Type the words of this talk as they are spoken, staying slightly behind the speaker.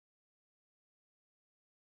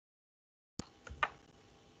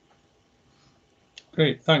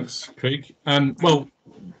Great, thanks, Craig. Well,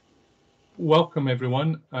 welcome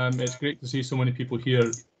everyone. It's great to see so many people here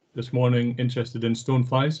this morning interested in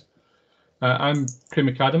stoneflies. I'm Craig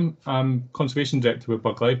Macadam. I'm Conservation Director with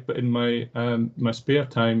Buglife, but in my spare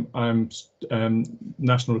time, I'm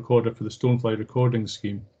National Recorder for the Stonefly Recording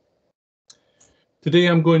Scheme. Today,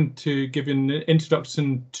 I'm going to give you an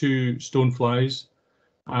introduction to stoneflies.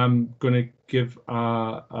 I'm going to give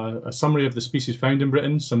a summary of the species found in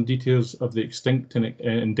Britain, some details of the extinct and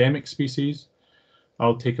endemic species.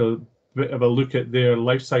 I'll take a bit of a look at their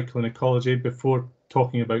life cycle and ecology before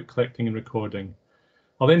talking about collecting and recording.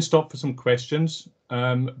 I'll then stop for some questions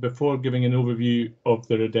before giving an overview of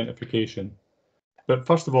their identification. But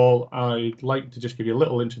first of all, I'd like to just give you a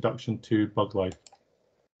little introduction to Buglife.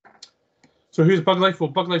 So who's Buglife?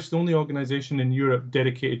 Well, Buglife is the only organisation in Europe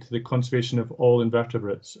dedicated to the conservation of all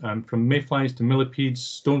invertebrates. From mayflies to millipedes,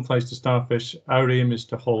 stoneflies to starfish, our aim is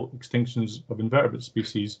to halt extinctions of invertebrate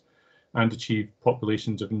species and achieve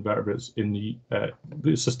populations of invertebrates in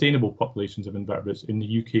the sustainable populations of invertebrates in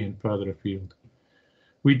the UK and further afield.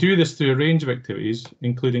 We do this through a range of activities,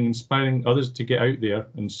 including inspiring others to get out there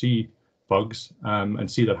and see bugs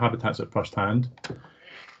and see their habitats at first hand,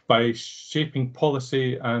 by shaping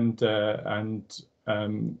policy and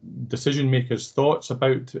decision makers' thoughts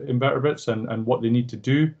about invertebrates and what they need to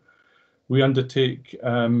do. We undertake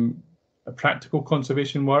practical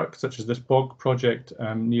conservation work, such as this bog project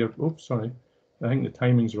near, oops, sorry, I think the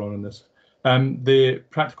timing's wrong on this. The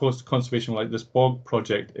practical conservation like this bog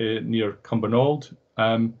project near Cumbernauld.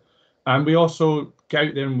 And we also get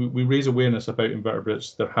out there and we raise awareness about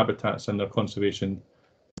invertebrates, their habitats and their conservation.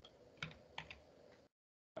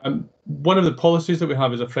 One of the policies that we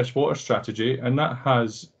have is a freshwater strategy, and that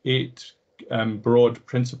has 8 broad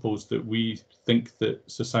principles that we think that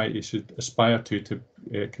society should aspire to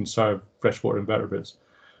conserve freshwater invertebrates.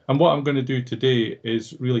 And what I'm going to do today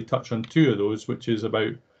is really touch on 2 of those, which is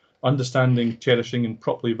about understanding, cherishing and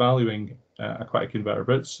properly valuing aquatic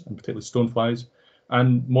invertebrates, and particularly stoneflies,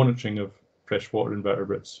 and monitoring of freshwater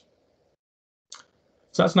invertebrates.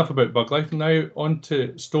 So that's enough about Buglife. Now on to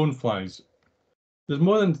stoneflies. There's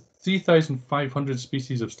more than 3,500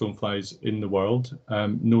 species of stoneflies in the world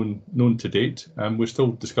known to date. We're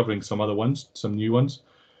still discovering some other ones, some new ones.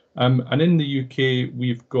 And in the UK,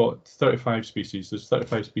 we've got 35 species. There's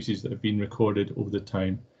 35 species that have been recorded over the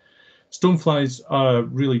time. Stoneflies are a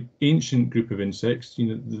really ancient group of insects.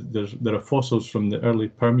 You know, there are fossils from the early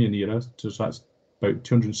Permian era, so that's about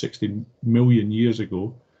 260 million years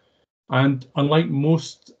ago. And unlike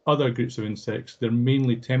most other groups of insects, they're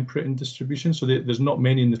mainly temperate in distribution. So there's not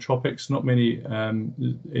many in the tropics, not many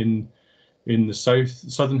in the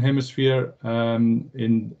southern hemisphere,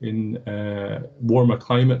 in warmer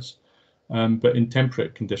climates. But in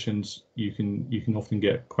temperate conditions, you can often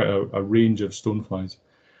get quite a range of stoneflies.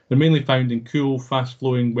 They're mainly found in cool,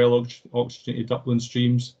 fast-flowing, well-oxygenated upland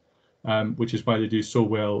streams, which is why they do so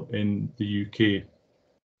well in the UK.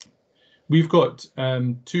 We've got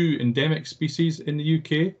 2 endemic species in the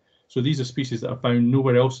UK. So these are species that are found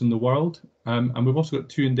nowhere else in the world. And we've also got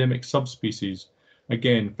 2 endemic subspecies,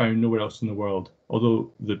 again, found nowhere else in the world,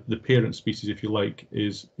 although the parent species, if you like,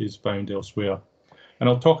 is found elsewhere. And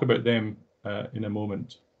I'll talk about them in a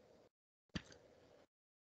moment.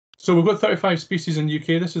 So we've got 35 species in the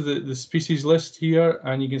UK. This is the species list here,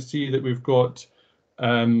 and you can see that we've got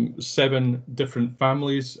 7 different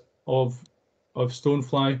families of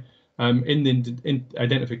stonefly. In the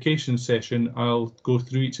identification session, I'll go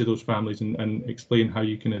through each of those families and explain how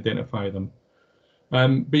you can identify them.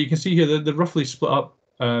 But you can see here that they're roughly split up,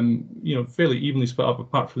 fairly evenly split up,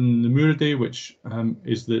 apart from the Muridae, which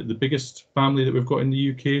is the biggest family that we've got in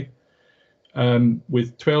the UK,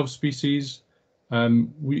 with 12 species.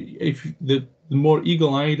 If the more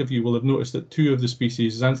eagle-eyed of you will have noticed that 2 of the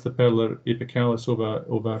species, Xanthoperla apicalis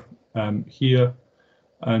over here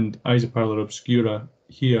and Isoperla obscura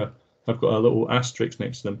here, have got a little asterisk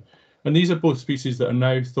next to them. And these are both species that are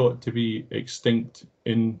now thought to be extinct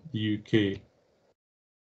in the UK.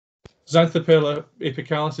 Xanthoperla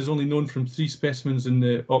apicalis is only known from 3 specimens in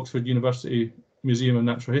the Oxford University Museum of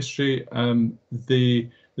Natural History. The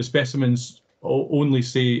specimens only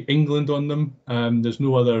say England on them. There's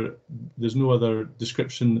no other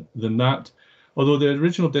description than that. Although the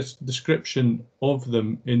original description of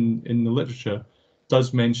them in the literature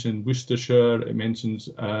does mention Worcestershire, it mentions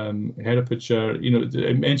Herefordshire.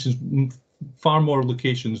 It mentions far more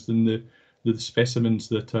locations than the specimens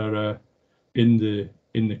that are in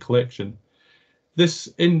the collection. This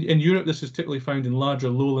in Europe, this is typically found in larger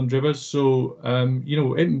lowland rivers, so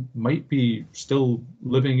it might be still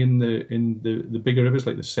living in the bigger rivers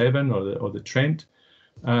like the Severn or the Trent,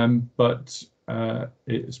 but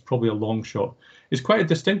it's probably a long shot. It's quite a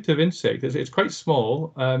distinctive insect. It's quite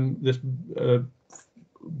small. This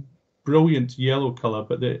brilliant yellow colour,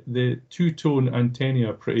 but the two-tone antennae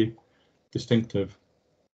are pretty distinctive.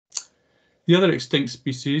 The other extinct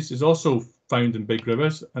species is also found in big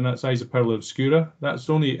rivers, and that's Isoperla obscura. That's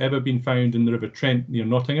only ever been found in the River Trent near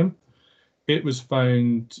Nottingham. It was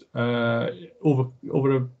found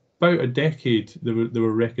over about a decade. There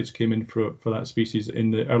were records came in for that species in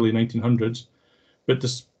the early 1900s, but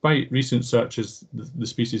despite recent searches, the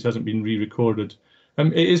species hasn't been re-recorded.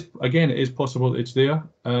 It is possible it's there,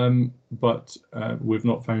 but we've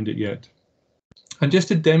not found it yet. And just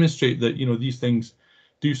to demonstrate that these things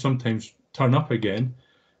do sometimes turn up again,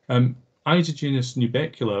 Isogenus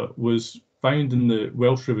nubecula was found in the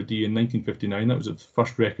Welsh River Dee in 1959. That was the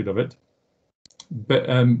first record of it, but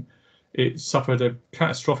it suffered a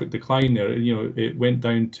catastrophic decline there. It went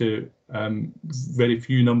down to very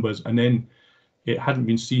few numbers, and then it hadn't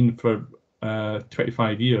been seen for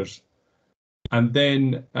 25 years. And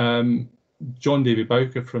then John Davy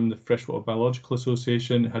Bowker from the Freshwater Biological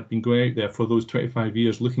Association had been going out there for those 25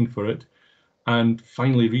 years looking for it, and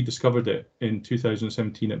finally rediscovered it in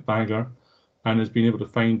 2017 at Bagger, and has been able to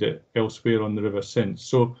find it elsewhere on the river since.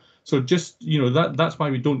 So just that's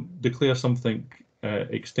why we don't declare something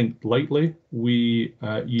extinct lightly. You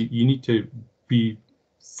need to be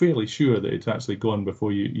fairly sure that it's actually gone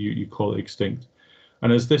before you call it extinct.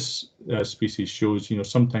 And as this species shows,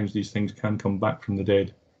 sometimes these things can come back from the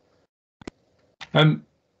dead.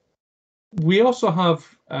 We also have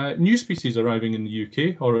new species arriving in the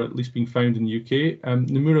UK, or at least being found in the UK.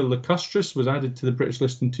 Nemura lacustris was added to the British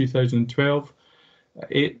list in 2012.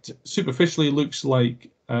 It superficially looks like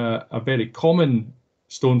a very common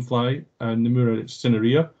stonefly, Nemura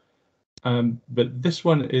cinerea, but this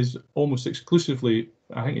one is almost exclusively,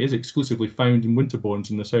 I think it is exclusively found in winterbournes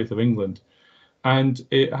in the south of England. And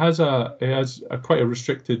it has quite a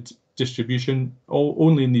restricted distribution,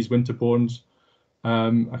 only in these winterbournes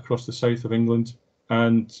across the south of England,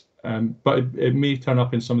 but it may turn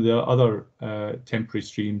up in some of the other temporary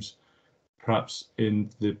streams, perhaps in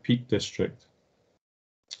the Peak District.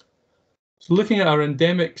 So looking at our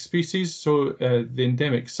endemic species, so the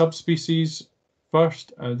endemic subspecies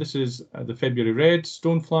first, this is the February red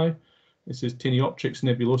stonefly. This is Tinioptrix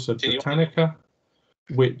nebulosa britannica,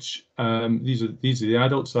 which these are the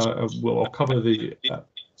adults. I'll cover the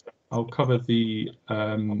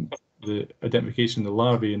identification of the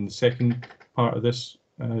larvae in the second part of this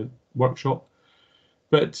workshop.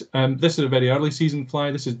 But this is a very early season fly.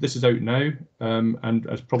 This is out now, and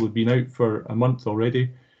has probably been out for a month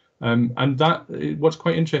already. And what's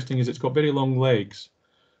quite interesting is it's got very long legs.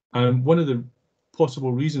 And one of the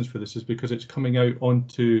possible reasons for this is because it's coming out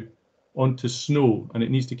onto snow, and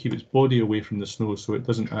it needs to keep its body away from the snow so it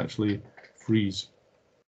doesn't actually freeze.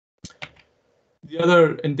 The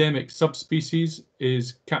other endemic subspecies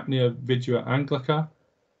is Capnia vidua anglica,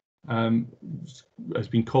 has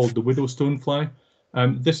been called the widow stonefly.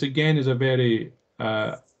 This again is a very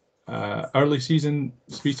early season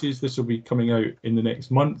species. This will be coming out in the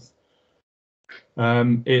next month.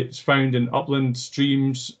 It's found in upland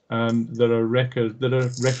streams. There are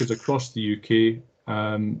records across the UK.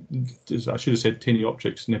 I should have said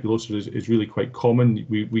Tinioptrix nebulosa is really quite common.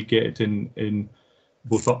 We get it in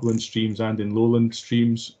both upland streams and in lowland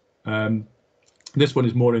streams. This one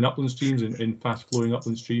is more in upland streams, in fast-flowing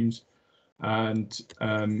upland streams, and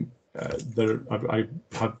I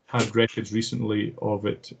have had records recently of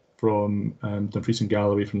it from Dumfries and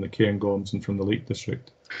Galloway, from the Cairngorms, and from the Lake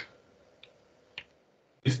District.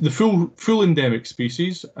 The full endemic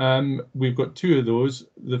species, we've got two of those.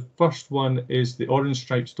 The first one is the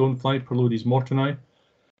orange-striped stonefly, Perlodes mortoni.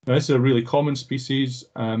 Now, this is a really common species,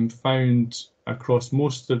 found across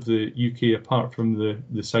most of the UK apart from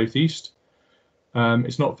the southeast.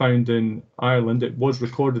 It's not found in Ireland. It was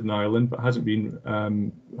recorded in Ireland, but hasn't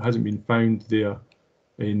been found there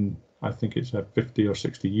in, I think it's 50 or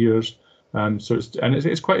 60 years. So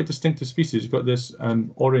it's quite a distinctive species. It's got this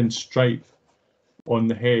orange stripe on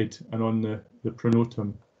the head and on the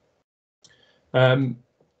pronotum.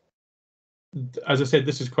 As I said,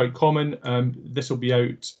 this is quite common. This will be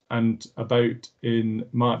out and about in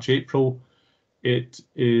March, April. It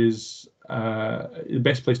is the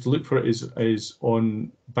best place to look for it is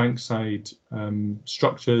on bankside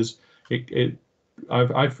structures.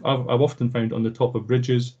 I've often found on the top of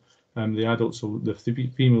bridges. The adults,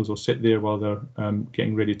 the females will sit there while they're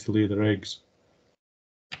getting ready to lay their eggs.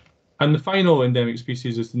 And the final endemic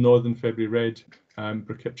species is the northern February red,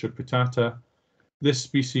 Brachyptra putata. This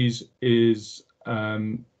species is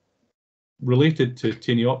related to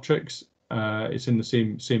Tinioptrix. It's in the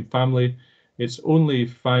same family. It's only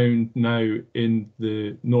found now in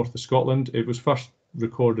the north of Scotland. It was first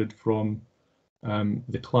recorded from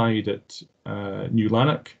the Clyde at New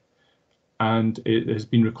Lanark, and it has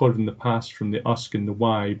been recorded in the past from the Usk and the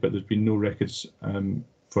Wye, but there's been no records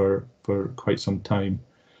for quite some time.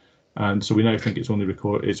 And so we now think it's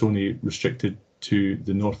only restricted to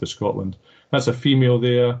the north of Scotland. That's a female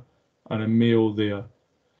there and a male there.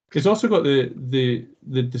 It's also got the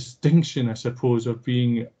distinction, I suppose, of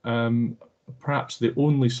being perhaps the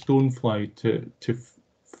only stonefly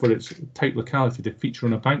for its type locality to feature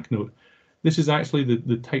on a banknote. This is actually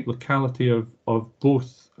the type locality of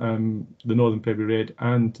both the Northern February Red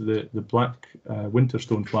and the black winter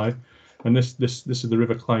stonefly. And this is the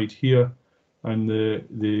River Clyde here, and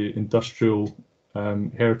the industrial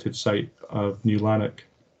heritage site of New Lanark.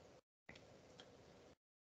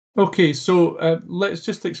 Okay, so let's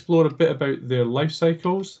just explore a bit about their life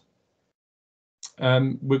cycles.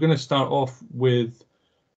 We're going to start off with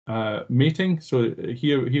mating. So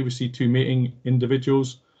here we see two mating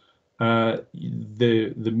individuals.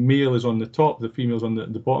 The male is on the top, the female's on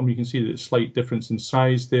the bottom. You can see the slight difference in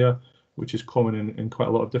size there, which is common in quite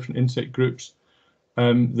a lot of different insect groups.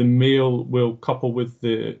 The male will couple with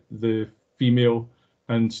the female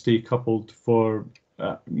and stay coupled for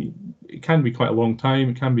it can be quite a long time.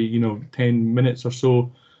 It can be 10 minutes or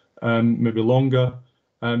so, maybe longer.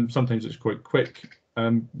 Sometimes it's quite quick.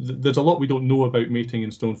 There's a lot we don't know about mating in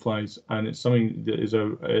stoneflies, and it's something that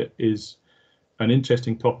is an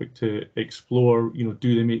interesting topic to explore.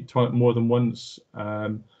 Do they mate more than once?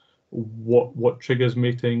 What triggers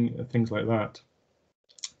mating? Things like that.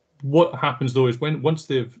 What happens though is once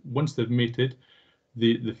they've mated,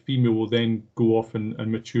 the female will then go off and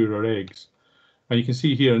mature her eggs. And you can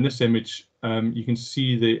see here in this image, you can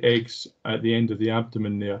see the eggs at the end of the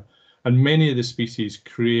abdomen there. And many of the species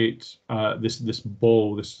create this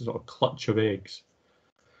ball, this sort of clutch of eggs.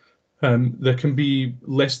 There can be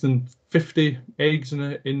less than 50 eggs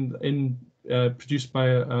produced by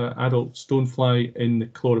an adult stonefly in the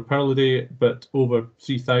Chloropyralidae, but over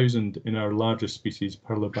 3,000 in our largest species,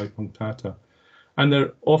 Perla bipunctata. And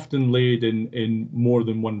they're often laid in more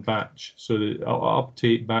than one batch, so up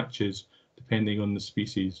to 8 batches, depending on the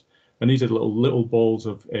species. And these are little balls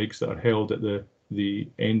of eggs that are held at the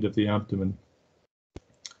end of the abdomen.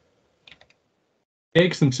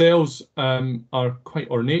 Eggs themselves are quite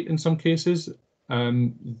ornate in some cases.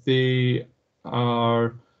 They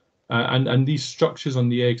are, and these structures on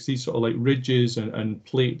the eggs, these sort of like ridges and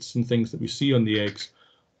plates and things that we see on the eggs,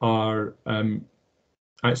 are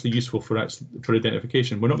actually useful for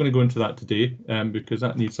identification. We're not going to go into that today because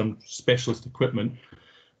that needs some specialist equipment.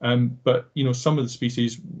 But some of the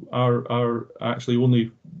species are actually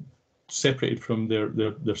only separated from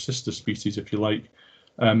their sister species, if you like,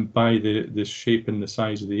 by the shape and the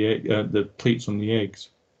size of the egg, the plates on the eggs.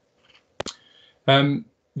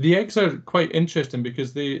 The eggs are quite interesting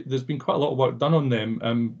because there's been quite a lot of work done on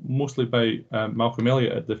them, mostly by Malcolm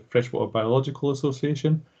Elliott at the Freshwater Biological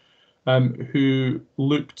Association, who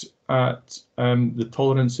looked at the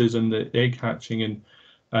tolerances and the egg hatching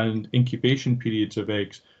and incubation periods of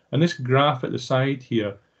eggs. And this graph at the side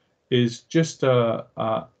here is just a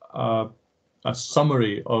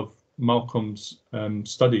summary of Malcolm's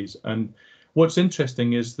studies. And what's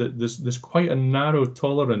interesting is that there's quite a narrow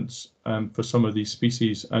tolerance for some of these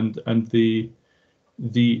species, and the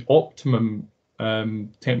optimum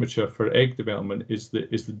temperature for egg development is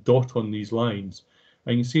the dot on these lines.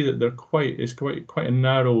 And you can see that it's quite a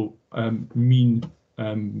narrow mean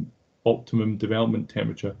optimum development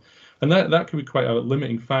temperature, and that can be quite a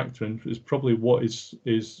limiting factor, and is probably what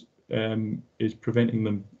is preventing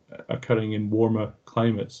them occurring in warmer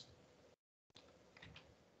climates.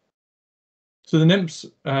 So the nymphs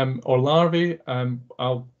or larvae,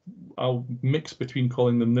 I'll mix between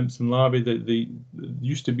calling them nymphs and larvae. They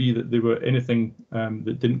used to be that they were anything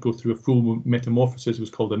that didn't go through a full metamorphosis was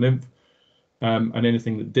called a nymph, and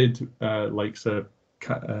anything that did, like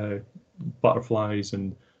butterflies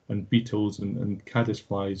and beetles and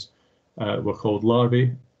caddisflies, were called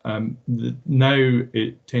larvae. Now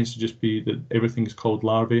it tends to just be that everything's called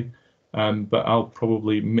larvae, but I'll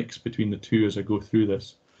probably mix between the two as I go through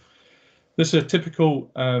this. This is a typical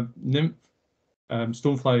nymph,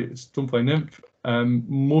 stonefly nymph.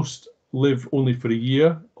 Most live only for a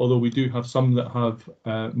year, although we do have some that have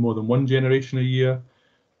more than one generation a year,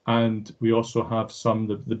 and we also have some,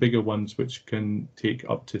 the bigger ones, which can take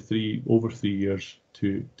up to over 3 years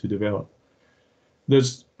to develop.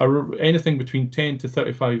 There's anything between 10 to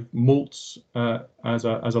 35 molts as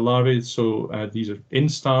a larvae. So these are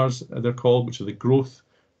instars, they're called, which are the growth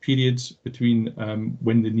periods between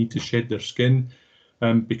when they need to shed their skin.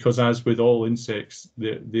 because as with all insects,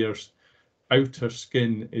 their outer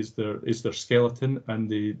skin is their skeleton, and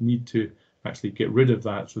they need to actually get rid of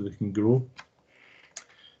that so they can grow.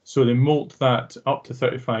 So they molt that up to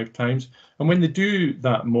 35 times, and when they do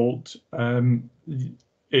that molt,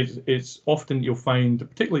 it's often, you'll find,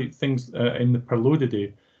 particularly things in the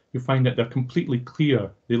Perlodidae, you'll find that they're completely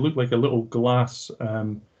clear. They look like a little glass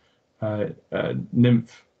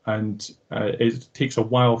nymph, and it takes a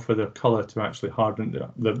while for their colour to actually harden,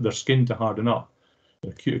 their skin to harden up,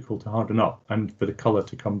 their cuticle to harden up, and for the colour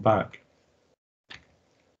to come back.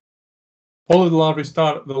 All of the larvae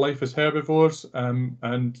start their life as herbivores,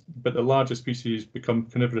 but the larger species become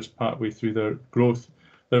carnivorous partway through their growth.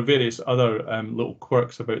 There are various other little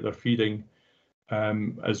quirks about their feeding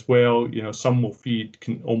as well. You know, some will feed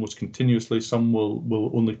almost continuously, some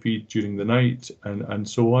will only feed during the night, and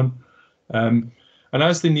so on. And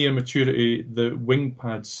as they near maturity, the wing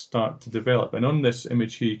pads start to develop. And on this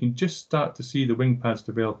image here, you can just start to see the wing pads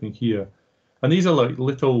developing here. And these are like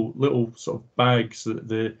little sort of bags that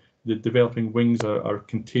the developing wings are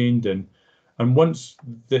contained in. And once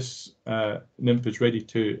this nymph is ready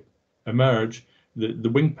to emerge, the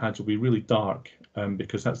wing pads will be really dark,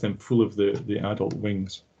 because that's then full of the adult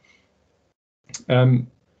wings.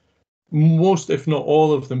 Most, if not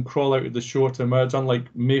all of them, crawl out of the shore to emerge,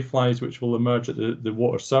 unlike mayflies, which will emerge at the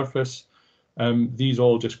water surface. These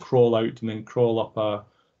all just crawl out and then crawl up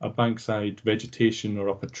a bankside vegetation, or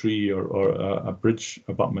up a tree, or a bridge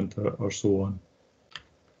abutment, or so on.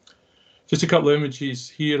 Just a couple of images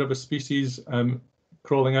here of a species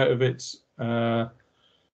crawling out of its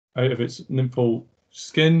nymphal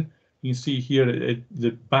skin. You can see here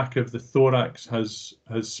the back of the thorax has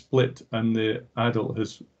split, and the adult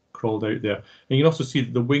has crawled out there. And you can also see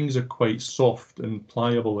that the wings are quite soft and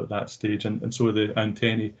pliable at that stage, and so are the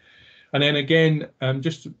antennae. And then again,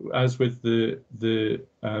 just as with the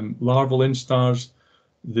larval instars,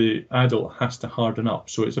 the adult has to harden up,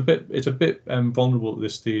 so it's a bit vulnerable at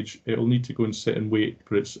this stage. It will need to go and sit and wait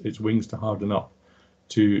for its wings to harden up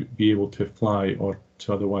to be able to fly, or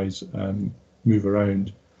to otherwise move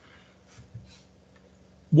around.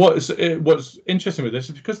 What's interesting with this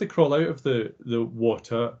is, because they crawl out of the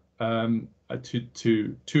water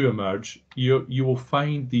to emerge, you will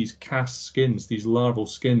find these cast skins, these larval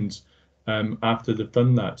skins, after they've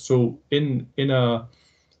done that. So in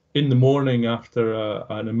the morning after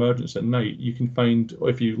an emergence at night, you can find,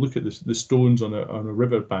 if you look at the stones on a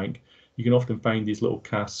river bank, you can often find these little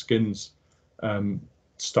cast skins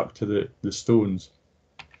stuck to the stones.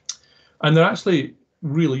 And they're actually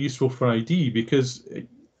really useful for ID, because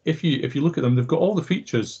if you look at them, they've got all the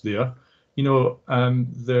features there. You know,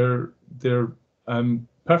 they're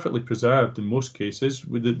perfectly preserved in most cases.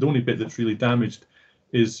 The only bit that's really damaged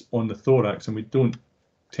is on the thorax, and we don't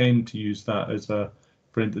tend to use that as for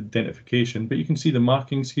identification. But you can see the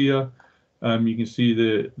markings here. You can see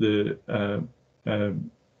the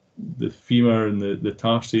femur and the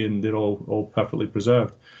tarsi, and they're all perfectly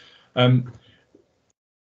preserved.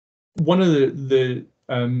 One of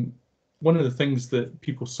the things that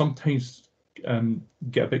people sometimes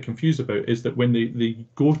get a bit confused about is that when they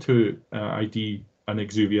go to ID an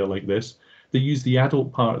exuvia like this, they use the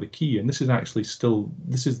adult part of the key, and this is actually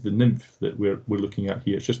this is the nymph that we're looking at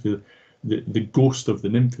here. It's just the ghost of the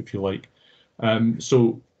nymph, if you like.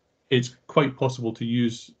 So it's quite possible to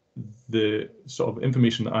use the sort of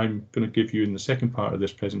information that I'm going to give you in the second part of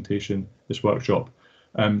this presentation, this workshop,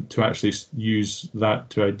 to actually use that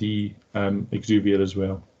to ID exuvia as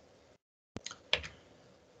well.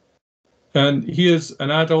 And here's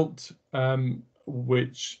an adult,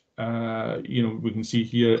 which you know, we can see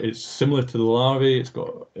here it's similar to the larvae. It's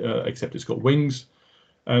got except it's got wings.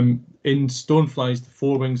 In stoneflies, the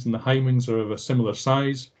forewings and the hindwings are of a similar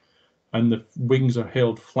size, and the wings are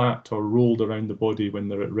held flat or rolled around the body when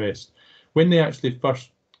they're at rest. When they actually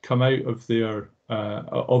first come out of the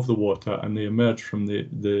water and they emerge from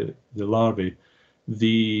the larvae,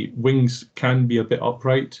 the wings can be a bit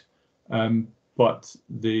upright, but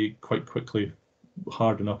they quite quickly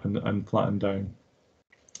harden up and flatten down.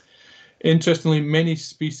 Interestingly, many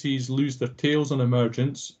species lose their tails on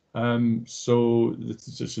emergence. So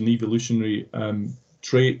it's an evolutionary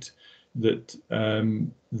trait that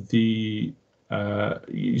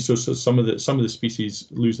so some of the species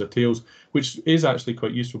lose their tails, which is actually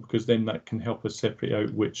quite useful, because then that can help us separate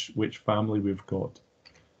out which family we've got.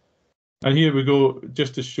 And here we go,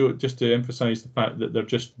 just to emphasize the fact that they're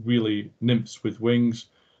just really nymphs with wings.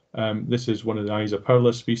 This is one of the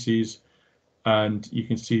Isoperla species, and you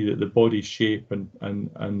can see that the body shape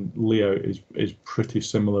and layout is pretty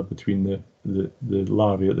similar between the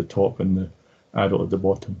larvae at the top and the adult at the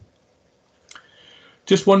bottom.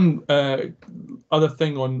 Just one other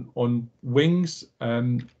thing on wings.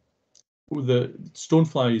 The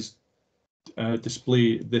stoneflies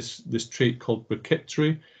display this trait called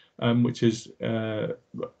brachyptery, which is a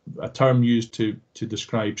term used to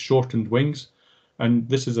describe shortened wings. And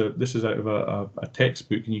this is out of a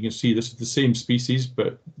textbook, and you can see this is the same species,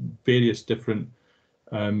 but various different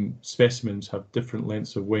specimens have different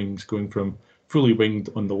lengths of wings, going from fully winged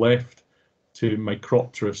on the left to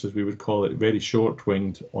micropterous, as we would call it, very short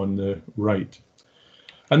winged on the right.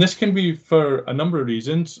 And this can be for a number of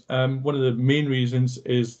reasons. One of the main reasons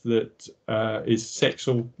is that is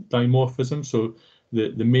sexual dimorphism. So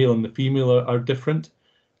the male and the female are different.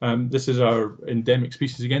 This is our endemic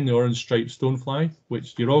species again, the orange striped stonefly,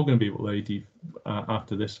 which you're all going to be able to ID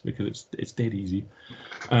after this because it's dead easy.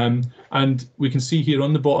 And we can see here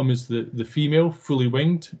on the bottom is the female, fully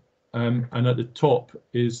winged, and at the top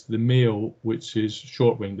is the male, which is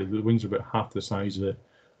short winged. The wings are about half the size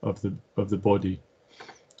of the body.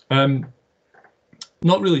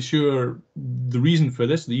 Not really sure the reason for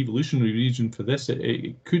this, the evolutionary reason for this.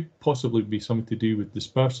 It could possibly be something to do with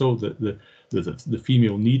dispersal, that the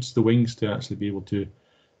female needs the wings to actually be able to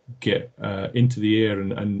get into the air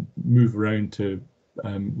and move around to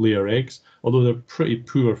lay her eggs. Although they're pretty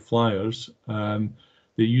poor flyers,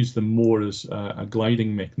 they use them more as a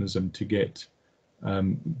gliding mechanism to get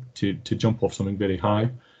to jump off something very high,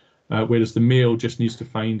 whereas the male just needs to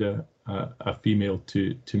find a female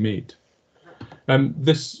to mate.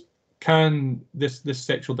 This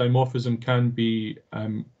sexual dimorphism can be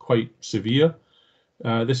quite severe.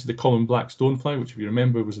 This is the common black stonefly, which, if you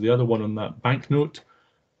remember, was the other one on that banknote,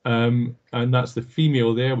 and that's the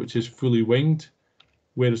female there, which is fully winged,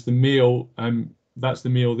 whereas the male, that's the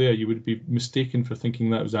male there. You would be mistaken for thinking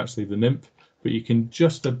that was actually the nymph, but you can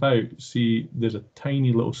just about see there's a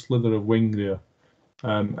tiny little slither of wing there,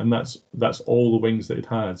 and that's all the wings that it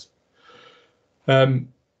has.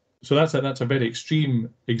 So that's a very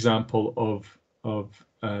extreme example of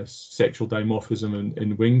sexual dimorphism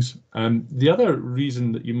in wings. The other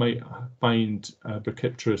reason that you might find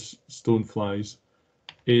brachypterous stoneflies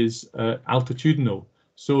is altitudinal.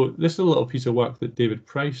 So this is a little piece of work that David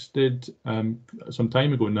Price did some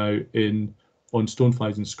time ago now on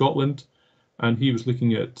stoneflies in Scotland, and he was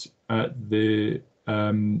looking at the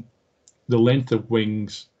length of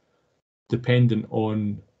wings dependent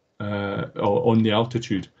on the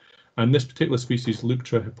altitude. And this particular species,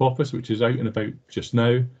 Leuctra hippopus, which is out and about just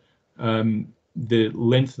now, the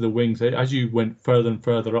length of the wings, as you went further and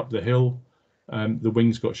further up the hill, the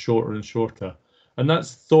wings got shorter and shorter. And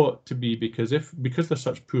that's thought to be because they're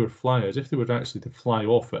such poor flyers, if they were actually to fly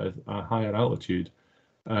off at a higher altitude,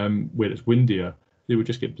 where it's windier, they would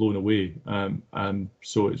just get blown away. And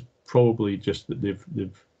so it's probably just that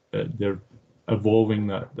they're evolving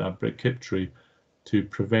that brachyptery to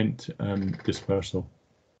prevent dispersal.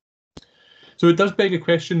 So it does beg a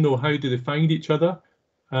question, though: how do they find each other?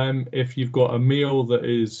 If you've got a male that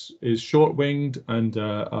is short-winged and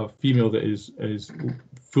a female that is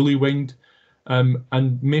fully winged,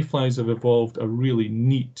 and mayflies have evolved a really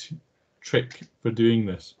neat trick for doing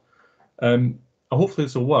this. Hopefully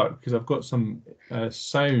this will work because I've got some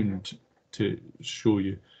sound to show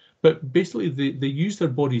you. But basically, they use their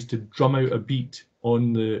bodies to drum out a beat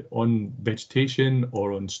on vegetation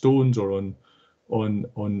or on stones or on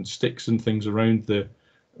sticks and things around the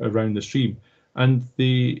stream, and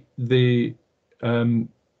the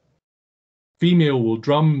female will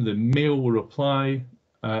drum, the male will reply.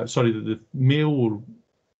 The male will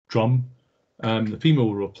drum, the female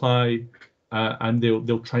will reply, and they'll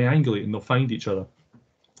triangulate and they'll find each other.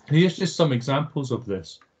 And here's just some examples of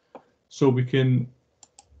this, so we can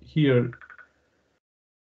hear.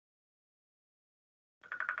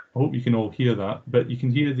 I hope you can all hear that, but you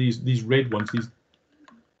can hear these red ones, these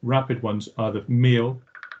rapid ones are the male,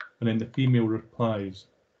 and then the female replies.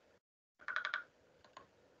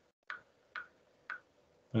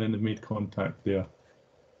 And then they've made contact there.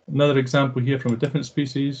 Another example here from a different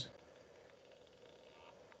species.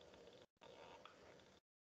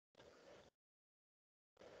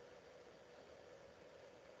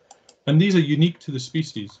 And these are unique to the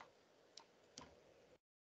species.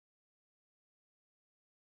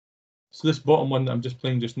 So this bottom one that I'm just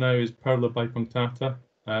playing just now is Perla bipunctata,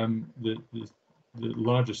 the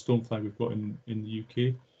largest stonefly we've got in the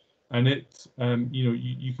UK, and it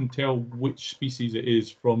you can tell which species it is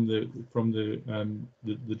from the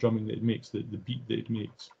drumming that it makes, the beat that it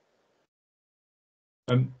makes.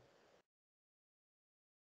 I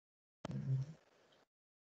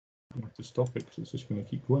have to stop it because it's just going to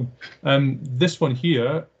keep going. This one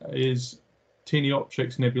here is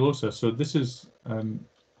Taniopteryx nebulosa. So this is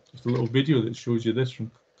just a little video that shows you this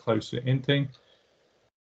from Klaus Enting.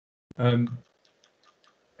 And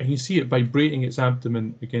you see it vibrating its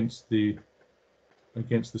abdomen against the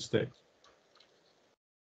sticks.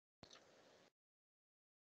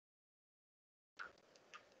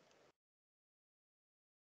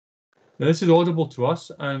 Now this is audible to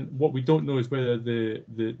us, and what we don't know is whether the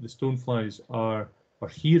stoneflies are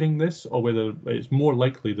hearing this, or whether it's more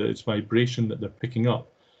likely that it's vibration that they're picking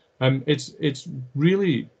up. It's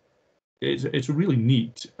really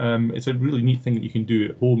neat. It's a really neat thing that you can do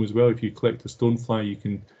at home as well. If you collect a stonefly, you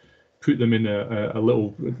can put them in a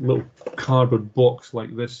little cardboard box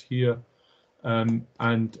like this here, and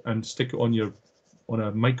stick it on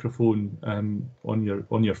a microphone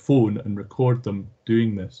on your phone and record them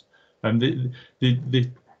doing this. And the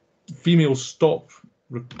females stop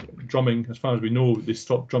drumming, as far as we know. They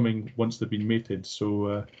stop drumming once they've been mated.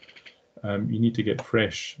 So you need to get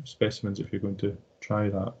fresh specimens if you're going to try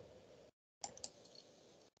that.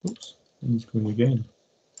 Oops, and he's going again.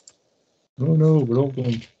 Oh no, we're all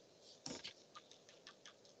going.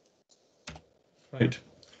 Right.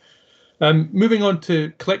 Moving on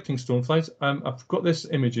to collecting stoneflies. I've got this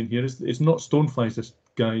image in here. It's not stoneflies this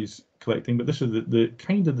guy's collecting, but this is the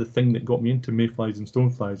kind of the thing that got me into mayflies and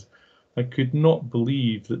stoneflies. I could not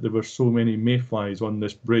believe that there were so many mayflies on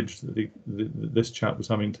this bridge that this chap was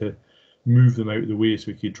having to move them out of the way so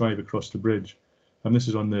he could drive across the bridge. And this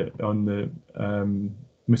is on the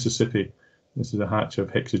Mississippi. This is a hatch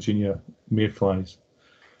of Hexagenia mayflies.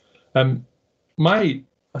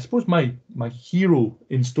 I suppose my hero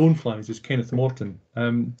in stoneflies is Kenneth Morton.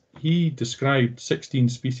 He described 16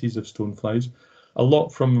 species of stoneflies, a lot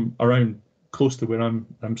from around close to where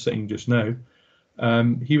I'm sitting just now.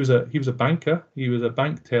 He was a banker. He was a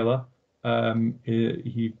bank teller.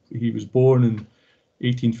 He was born in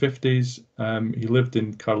 1850s. He lived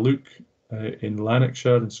in Carluke in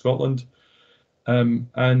Lanarkshire in Scotland,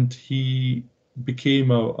 and he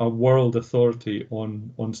became a world authority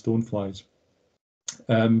on stoneflies.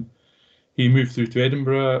 He moved through to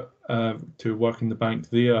Edinburgh to work in the bank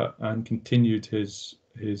there, and continued his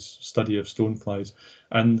study of stoneflies.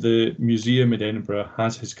 And the museum in Edinburgh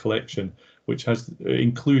has his collection, which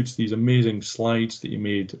includes these amazing slides that he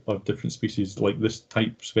made of different species, like this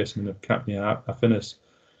type specimen of Capnia affinis.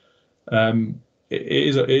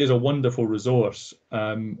 It is a wonderful resource,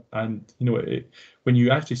 and you know, when you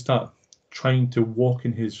actually start trying to walk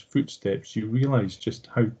in his footsteps, you realise just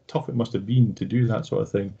how tough it must have been to do that sort of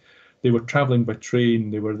thing. They were travelling by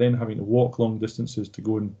train. They were then having to walk long distances to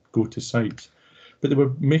go to sites, but they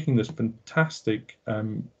were making this fantastic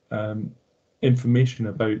information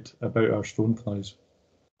about our stoneflies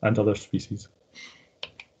and other species.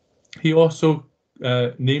 He also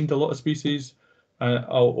named a lot of species,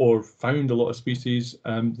 or found a lot of species.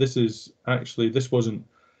 This wasn't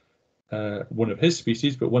one of his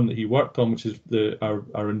species, but one that he worked on, which is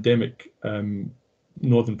our endemic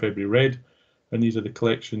northern February red. And these are the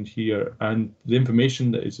collections here, and the information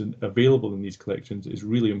that is available in these collections is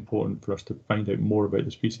really important for us to find out more about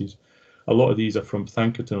the species. A lot of these are from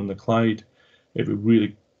Thankerton on the Clyde.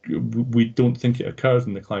 We don't think it occurs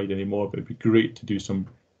in the Clyde anymore, but it'd be great to do some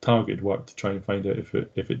targeted work to try and find out if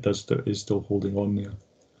it is still holding on there.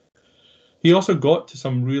 He also got to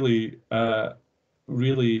some really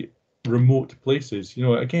remote places. You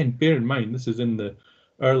know, again, bear in mind this is in the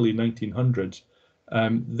early 1900s.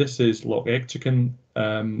 This is Loch Etchican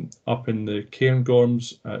up in the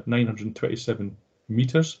Cairngorms at 927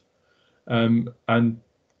 metres, and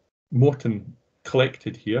Morton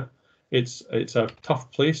collected here. It's a tough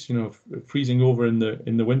place, you know, freezing over in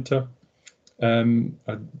the winter. Who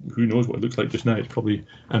knows what it looks like just now? It's probably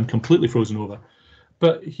completely frozen over.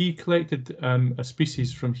 But he collected a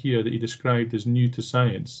species from here that he described as new to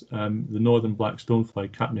science, the northern black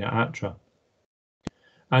stonefly, Capnia atra.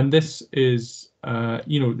 And this is,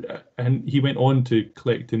 you know, and he went on to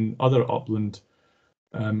collect in other upland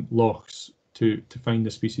lochs to find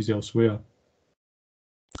the species elsewhere.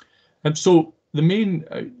 And so the main,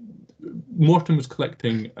 Morton was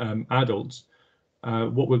collecting adults.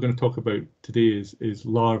 What we're going to talk about today is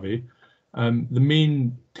larvae. The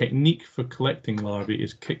main technique for collecting larvae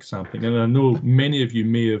is kick sampling, and I know many of you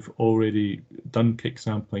may have already done kick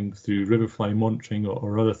sampling through riverfly monitoring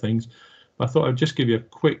or other things. I thought I'd just give you a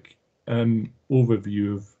quick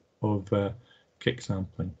overview of kick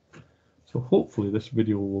sampling. So hopefully this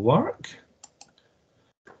video will work.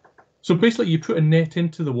 So basically you put a net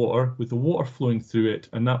into the water with the water flowing through it,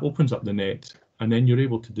 and that opens up the net, and then you're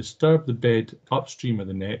able to disturb the bed upstream of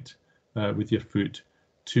the net with your foot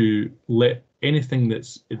to let anything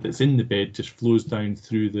that's in the bed just flows down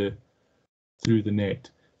through the net.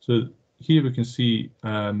 So here we can see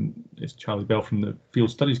it's Charlie Bell from the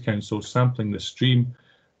Field Studies Council sampling the stream.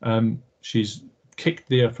 She's kicked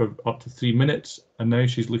there for up to 3 minutes, and now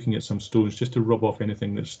she's looking at some stones just to rub off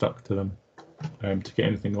anything that's stuck to them, to get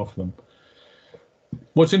anything off them.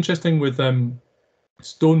 What's interesting with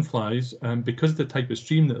stoneflies, because of the type of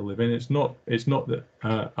stream that they live in, it's not that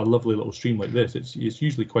a lovely little stream like this. It's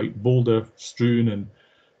usually quite boulder strewn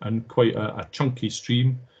and quite a chunky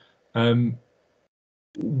stream. You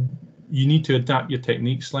need to adapt your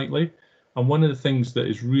technique slightly, and one of the things that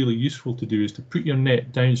is really useful to do is to put your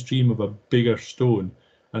net downstream of a bigger stone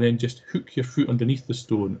and then just hook your foot underneath the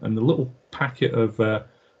stone, and the little packet of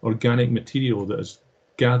organic material that is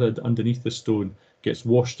gathered underneath the stone gets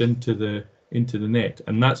washed into the net,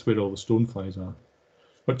 and that's where all the stoneflies are.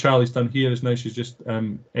 What Charlie's done here is now she's just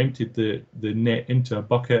emptied the net into a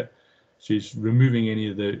bucket. She's removing any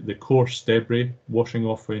of the coarse debris, washing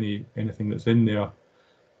off anything that's in there,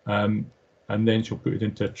 and then she'll put it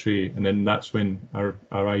into a tray, and then that's when our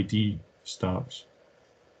ID starts.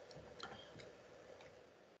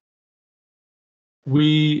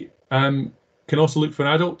 We can also look for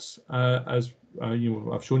adults, as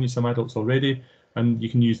I've shown you some adults already, and you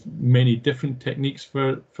can use many different techniques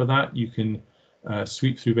for that. You can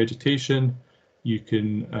sweep through vegetation, you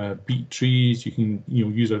can beat trees, you can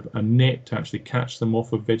use a net to actually catch them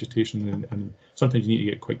off of vegetation, and sometimes you need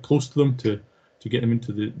to get quite close to them to get them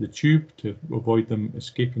into the tube to avoid them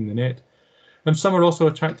escaping the net. And some are also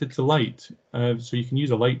attracted to light, so you can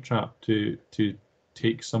use a light trap to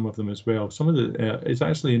take some of them as well. Some of the it's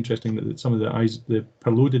actually interesting that some of the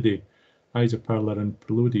Perlodidae, Isoperla and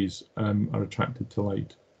Perlodes, are attracted to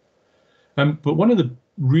light. But one of the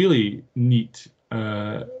really neat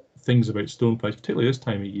things about stoneflies, particularly this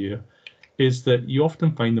time of year, is that you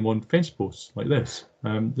often find them on fence posts like this.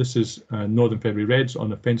 This is Northern February Reds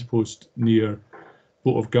on a fence post near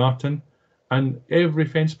Boat of Garton, and every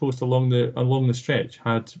fence post along the stretch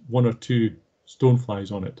had 1 or 2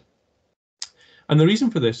 stoneflies on it. And the reason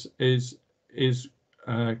for this is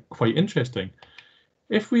quite interesting.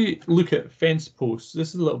 If we look at fence posts, this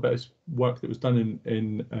is a little bit of work that was done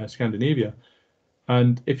in Scandinavia,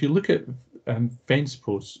 and if you look at fence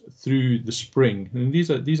posts through the spring, and these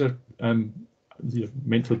are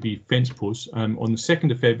meant to be fence posts on the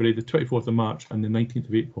 2nd of February, the 24th of March, and the 19th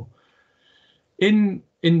of April. In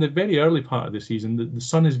the very early part of the season, the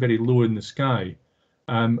sun is very low in the sky,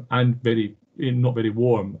 and not very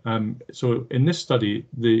warm. So in this study,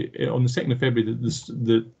 on the 2nd of February,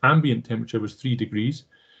 the ambient temperature was 3 degrees.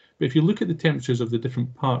 But if you look at the temperatures of the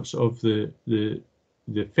different parts of the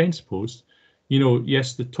fence post,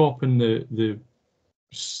 yes, the top and the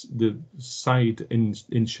side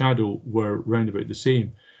in shadow were round about the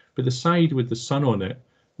same, but the side with the sun on it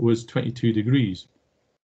was 22 degrees,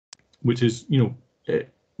 which is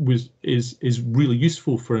is really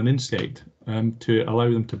useful for an insect, to allow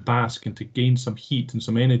them to bask and to gain some heat and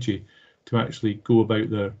some energy to actually go about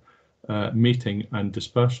their mating and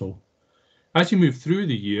dispersal. As you move through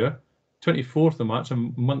the year, 24th of March, a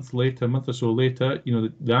month or so later,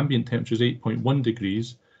 the ambient temperature is 8.1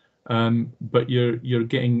 degrees, but you're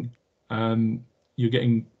getting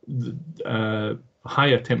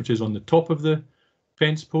higher temperatures on the top of the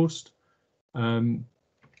fence post.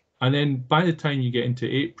 And then by the time you get into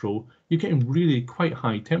April, you're getting really quite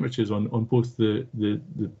high temperatures on both the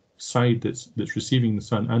side that's receiving the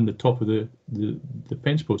sun and the top of the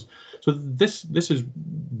fence post. So this is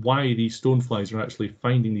why these stoneflies are actually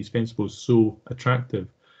finding these fence posts so attractive.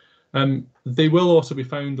 They will also be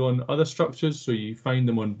found on other structures, so you find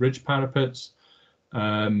them on bridge parapets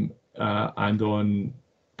and on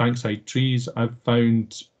bankside trees. I've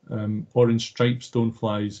found orange striped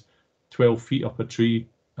stoneflies 12 feet up a tree.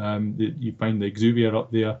 You find the exuvia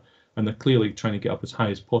up there, and they're clearly trying to get up as high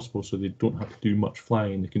as possible so they don't have to do much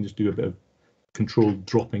flying. They can just do a bit of controlled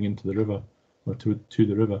dropping into the river or to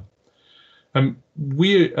the river.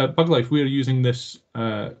 We at Buglife, we're using this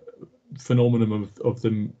phenomenon of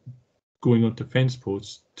them going onto fence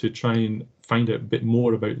posts to try and find out a bit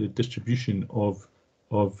more about the distribution of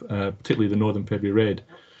particularly the Northern February Red.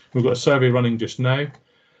 We've got a survey running just now,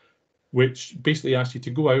 which basically asks you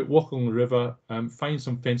to go out, walk along the river, find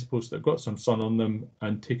some fence posts that have got some sun on them,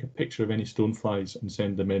 and take a picture of any stoneflies and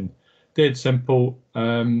send them in. Dead simple.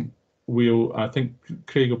 I think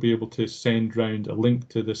Craig will be able to send round a link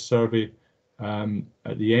to this survey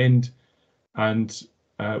at the end, and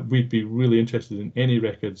we'd be really interested in any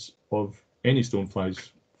records of any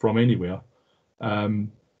stoneflies from anywhere.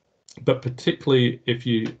 But particularly if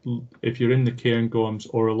you're in the Cairngorms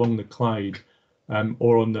or along the Clyde,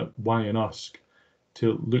 or on the Wye and Usk,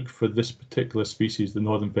 to look for this particular species, the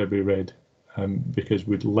Northern February Red. because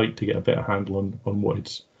we'd like to get a better handle on what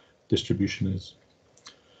its distribution is.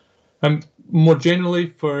 More generally,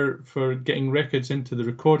 for getting records into the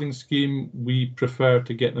recording scheme, we prefer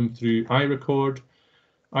to get them through iRecord.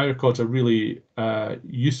 iRecord's a really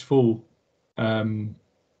useful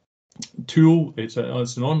tool. It's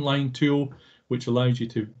an online tool which allows you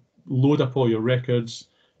to load up all your records.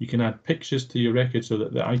 You can add pictures to your record so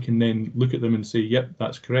that I can then look at them and say, yep,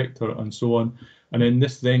 that's correct, and so on. And then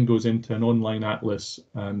this then goes into an online atlas,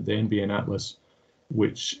 the NBN Atlas,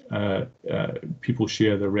 which people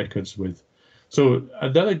share their records with. So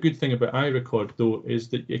the other good thing about iRecord, though, is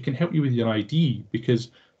that it can help you with your ID, because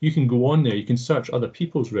you can go on there, you can search other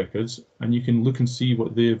people's records, and you can look and see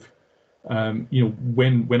what they've, you know,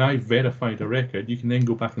 when I verified a record, you can then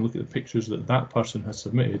go back and look at the pictures that that person has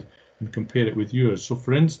submitted and compare it with yours. So,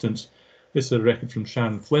 for instance, this is a record from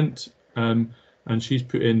Sharon Flint, and she's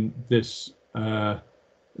put in this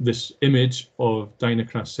this image of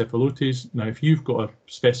Dinocras cephalotes. Now, if you've got a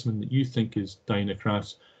specimen that you think is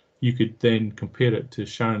Dinocras, you could then compare it to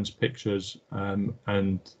Sharon's pictures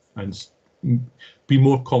and be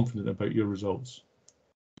more confident about your results.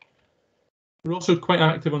 We're also quite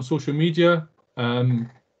active on social media.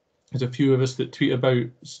 There's a few of us that tweet about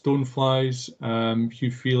Stoneflies.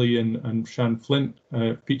 Hugh Feely and Sharon Flint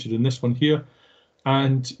featured in this one here.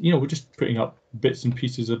 And, you know, we're just putting up bits and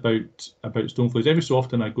pieces about stoneflies. Every so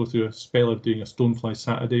often I go through a spell of doing a stonefly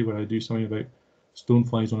Saturday where I do something about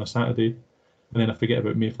stoneflies on a Saturday, and then I forget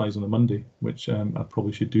about mayflies on a Monday, which I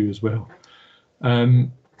probably should do as well.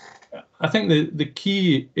 I think the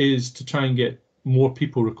key is to try and get more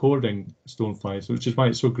people recording stoneflies, which is why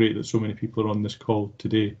it's so great that so many people are on this call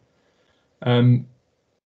today.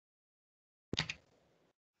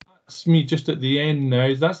 That's me just at the end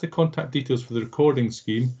now. That's the contact details for the recording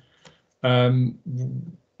scheme.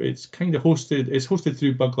 It's kind of hosted. It's hosted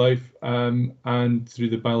through Buglife and through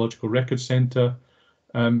the Biological Records Centre.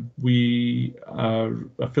 We are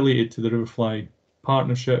affiliated to the Riverfly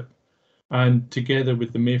Partnership, and together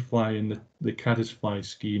with the Mayfly and the Caddisfly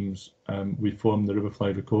schemes, we form the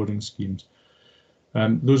Riverfly recording schemes.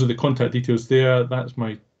 Those are the contact details there. That's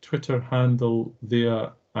my Twitter handle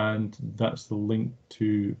there, and that's the link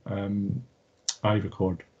to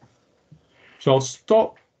iRecord. So I'll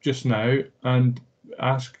stop just now and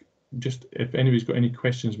ask just if anybody's got any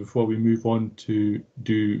questions before we move on to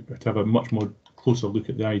have a much more closer look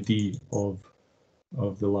at the ID of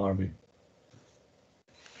the larvae.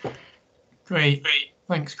 Great,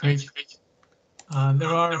 thanks, Craig. There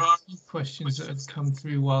are a few questions that have come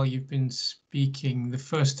through while you've been speaking. The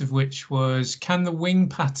first of which was, can the wing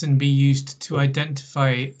pattern be used to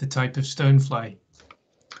identify the type of stonefly?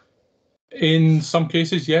 In some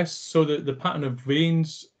cases, yes. So the pattern of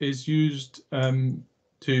veins is used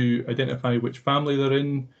to identify which family they're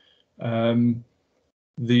in.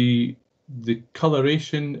 The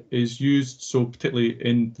coloration is used, so particularly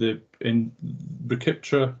in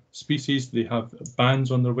Brachyptera species, they have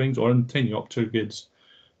bands on their wings, or in Teniopterygids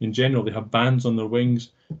in general, they have bands on their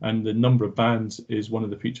wings, and the number of bands is one of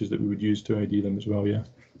the features that we would use to ID them as well, yeah.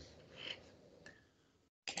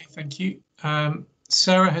 Okay, thank you.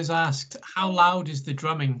 Sarah has asked, how loud is the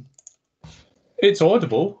drumming? It's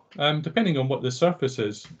audible, depending on what the surface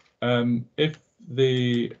is. If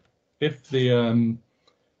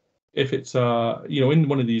it's you know, in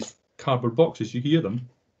one of these cardboard boxes, you hear them,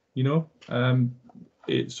 you know. But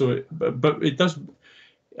it does.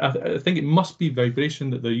 I think it must be vibration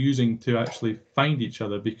that they're using to actually find each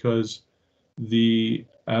other, because you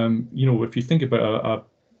know, if you think about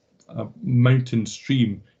a mountain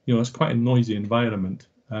stream, you know, it's quite a noisy environment,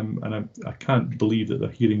 and I can't believe that their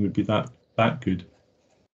hearing would be that good.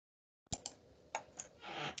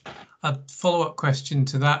 A follow-up question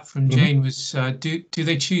to that from Jane was, do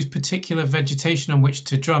they choose particular vegetation on which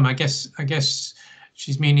to drum? I guess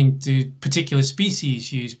she's meaning, do particular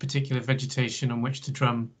species use particular vegetation on which to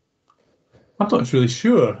drum? I'm not really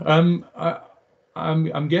sure.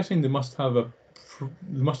 I'm guessing they must have a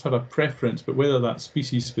preference, but whether that's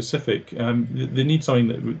species specific, they need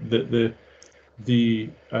something that the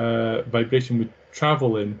vibration would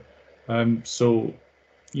travel in. So,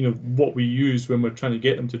 you know, what we use when we're trying to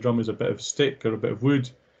get them to drum is a bit of stick or a bit of wood,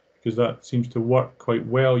 because that seems to work quite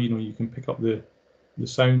well. You know, you can pick up the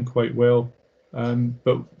sound quite well.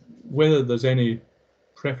 But whether there's any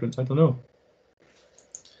preference, I don't know.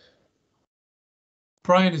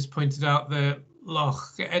 Brian has pointed out that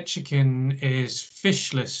Loch Etchikin is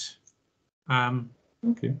fishless.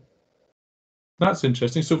 Okay, that's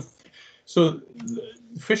interesting. So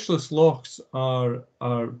fishless lochs are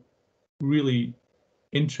really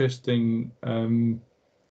interesting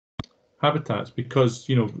habitats, because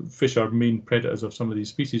fish are main predators of some of these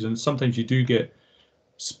species, and sometimes you do get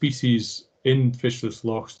species in fishless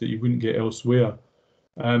lochs that you wouldn't get elsewhere.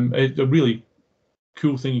 It's a really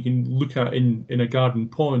cool thing you can look at in a garden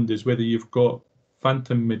pond is whether you've got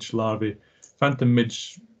phantom midge larvae. Phantom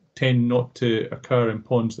midge tend not to occur in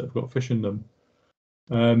ponds that have got fish in them.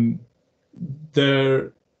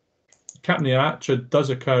 Capnia atra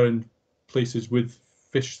does occur in places with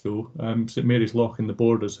fish, though. St Mary's Loch in the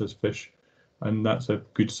Borders has fish, and that's a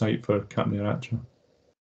good site for Capnia atra.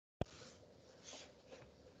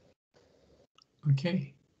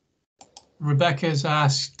 Okay. Rebecca has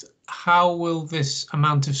asked, how will this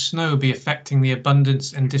amount of snow be affecting the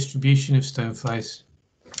abundance and distribution of stoneflies?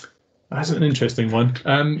 That's an interesting one.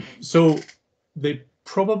 So they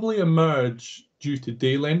probably emerge due to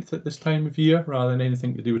day length at this time of year rather than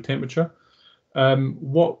anything to do with temperature. And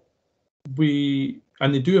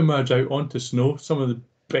they do emerge out onto snow. Some of the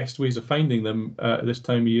best ways of finding them at this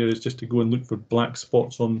time of year is just to go and look for black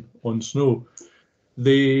spots on snow.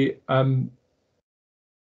 They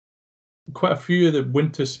quite a few of the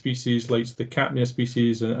winter species, like the Capnia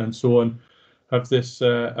species and so on, have this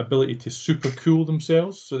ability to supercool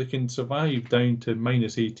themselves, so they can survive down to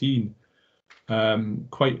 -18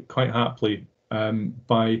 quite happily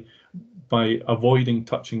by avoiding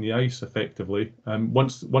touching the ice effectively.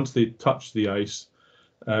 Once they touch the ice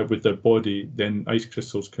with their body, then ice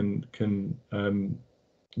crystals can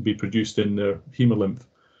be produced in their hemolymph.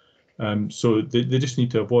 So they just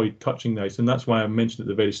need to avoid touching the ice, and that's why I mentioned at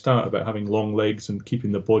the very start about having long legs and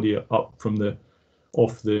keeping the body up from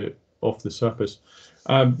off the surface.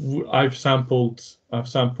 I've sampled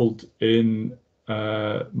in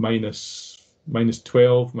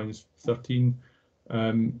 -12, -13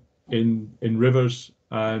 in rivers,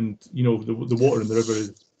 and the water in the river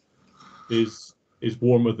is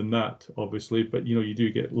warmer than that, obviously, but you do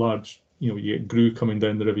get large, you get grue coming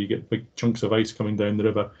down the river, you get big chunks of ice coming down the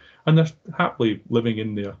river, and they're happily living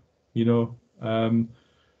in there.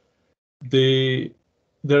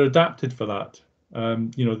 They're adapted for that.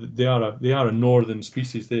 They are a northern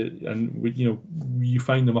species, and you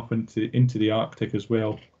find them up into the Arctic as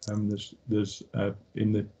well. There's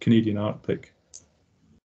in the Canadian Arctic.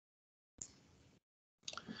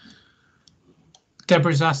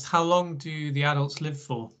 Deborah's asked, how long do the adults live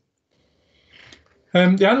for?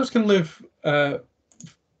 The adults can live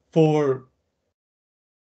for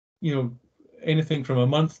anything from a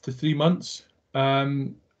month to 3 months.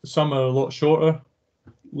 Some are a lot shorter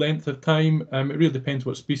length of time. It really depends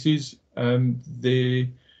what species.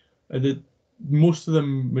 Most of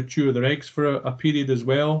them mature their eggs for a period as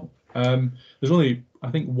well. There's only, I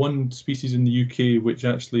think, one species in the UK which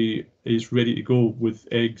actually is ready to go with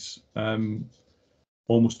eggs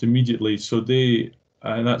almost immediately. So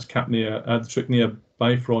and that's Capnia, the Trichnia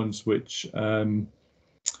bifrons, which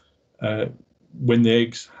when the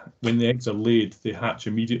eggs are laid, they hatch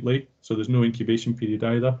immediately. So there's no incubation period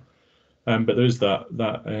either. But there is that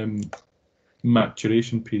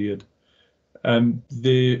maturation period.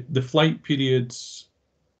 The flight periods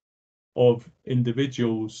of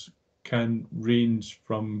individuals can range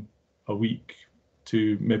from a week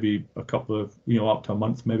to maybe a couple of, up to a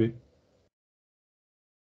month maybe.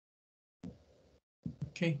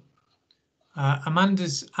 Okay.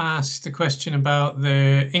 Amanda's asked a question about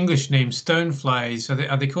the English name stoneflies.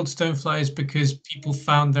 Are they called stoneflies because people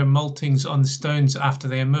found their moltings on the stones after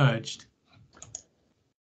they emerged?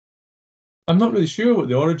 I'm not really sure what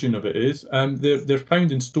the origin of it is. They're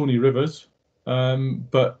found in stony rivers,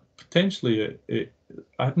 but potentially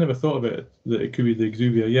I'd never thought of it that it could be the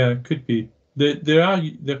exuvia. Yeah, it could be.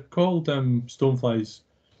 They're called stoneflies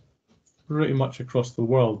pretty much across the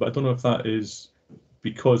world, but I don't know if that is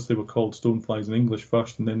because they were called stoneflies in English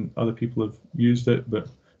first and then other people have used it. But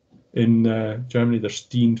in Germany, they're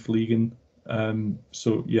Steenfliegen.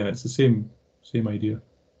 So yeah, it's the same idea.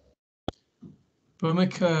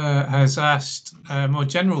 Bhumika has asked a more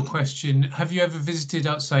general question. Have you ever visited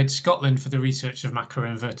outside Scotland for the research of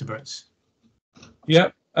macroinvertebrates?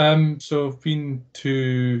 Yeah, so I've been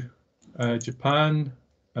to Japan,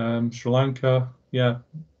 Sri Lanka, yeah,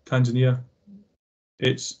 Tanzania.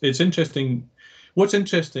 It's interesting. What's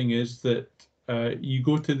interesting is that you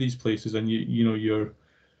go to these places and you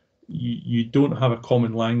don't have a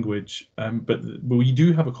common language, but we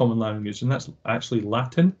do have a common language, and that's actually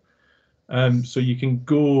Latin. So you can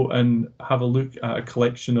go and have a look at a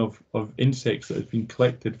collection of insects that have been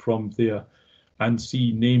collected from there and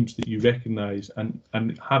see names that you recognize and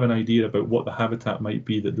have an idea about what the habitat might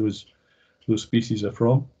be that those species are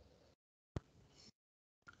from.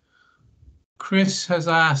 Chris has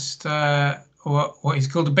asked what he's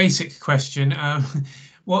called a basic question.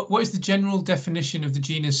 What is the general definition of the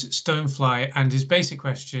genus Stonefly? And his basic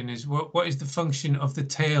question is, what is the function of the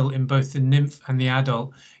tail in both the nymph and the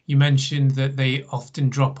adult? You mentioned that they often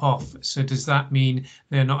drop off. So does that mean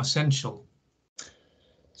they're not essential?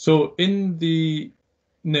 So in the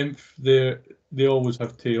nymph, they always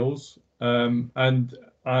have tails, and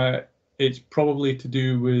it's probably to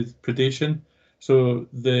do with predation. So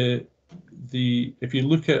if you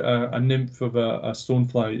look at a nymph of a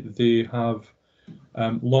stonefly, they have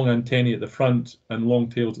long antennae at the front and long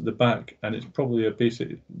tails at the back, and it's probably a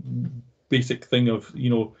basic thing of,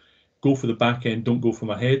 go for the back end, don't go for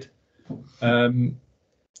my head. In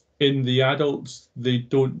the adults, they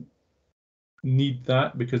don't need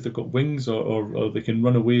that because they've got wings, or they can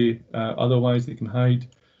run away, otherwise they can hide.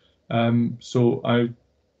 So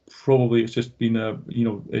it's just been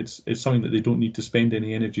it's something that they don't need to spend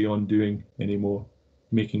any energy on doing anymore,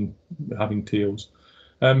 having tails.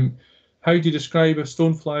 How do you describe a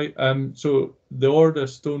stonefly? So the order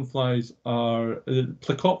stoneflies are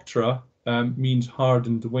Plecoptera, means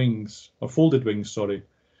hardened wings, or folded wings, sorry.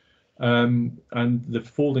 And the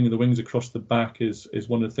folding of the wings across the back is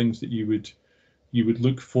one of the things that you would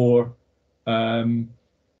look for. The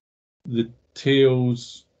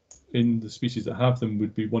tails in the species that have them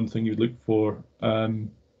would be one thing you'd look for.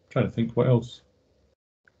 Trying to think what else.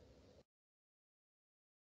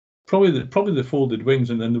 Probably the folded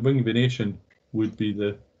wings, and then the wing venation would be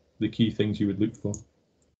the key things you would look for.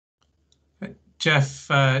 Jeff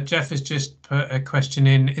has just put a question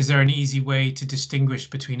in. Is there an easy way to distinguish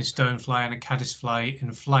between a stonefly and a caddisfly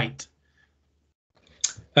in flight?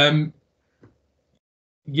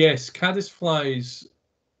 Yes, caddisflies,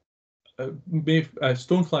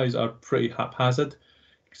 stoneflies are pretty haphazard.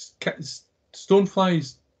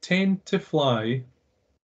 Stoneflies tend to fly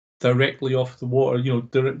directly off the water.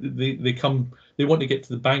 They want to get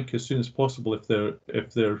to the bank as soon as possible if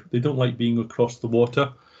they don't like being across the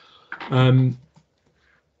water.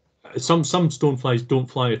 Some stoneflies don't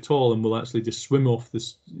fly at all and will actually just swim off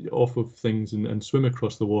of things and swim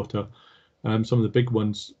across the water. Some of the big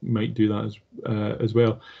ones might do that as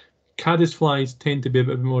well. Caddisflies tend to be a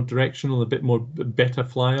bit more directional, a bit more better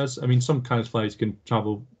flyers. I mean, some caddisflies can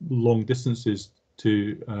travel long distances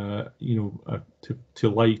to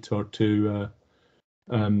light or to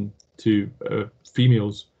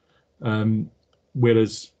females,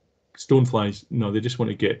 whereas stoneflies, no, they just want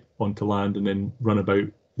to get onto land and then run about.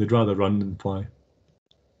 They'd rather run than fly.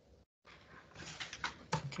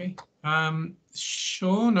 Okay.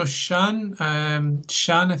 Sean or Shan,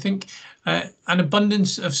 I think, an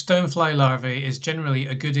abundance of stonefly larvae is generally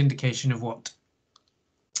a good indication of what?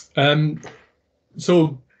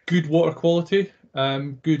 So good water quality,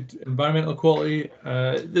 good environmental quality.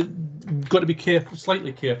 You've got to be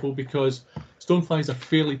slightly careful, because stoneflies are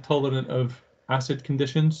fairly tolerant of acid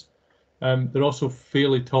conditions. They're also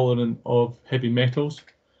fairly tolerant of heavy metals.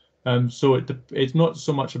 So it's not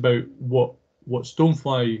so much about what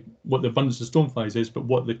the abundance of stoneflies is, but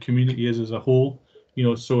what the community is as a whole.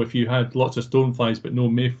 So if you had lots of stoneflies but no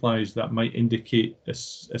mayflies, that might indicate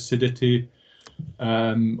acidity,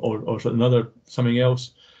 or something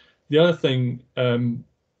else. The other thing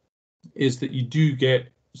is that you do get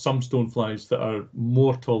some stoneflies that are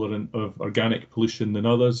more tolerant of organic pollution than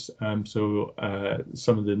others. So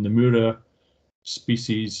some of the Nomura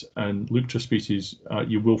species and Leuctra species,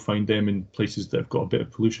 you will find them in places that have got a bit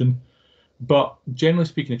of pollution. But generally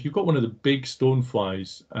speaking, if you've got one of the big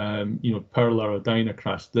stoneflies, Perla or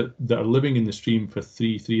Dinocras, that are living in the stream for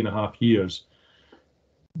 3.5 years,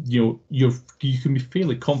 you can be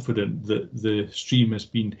fairly confident that the stream has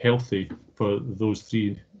been healthy for those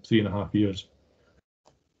 3.5 years.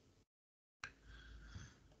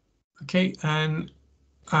 Okay, and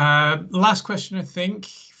last question, I think,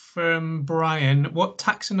 from Brian. What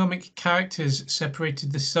taxonomic characters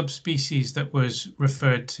separated the subspecies that was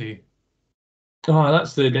referred to? Oh,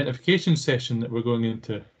 that's the identification session that we're going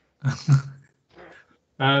into.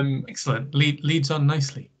 Excellent. Leads on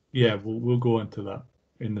nicely. Yeah, we'll go into that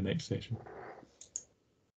in the next session.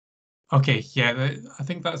 Okay, yeah, I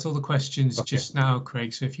think that's all the questions just now,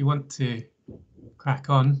 Craig. So if you want to crack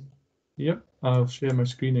on. Yep, I'll share my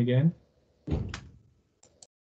screen again.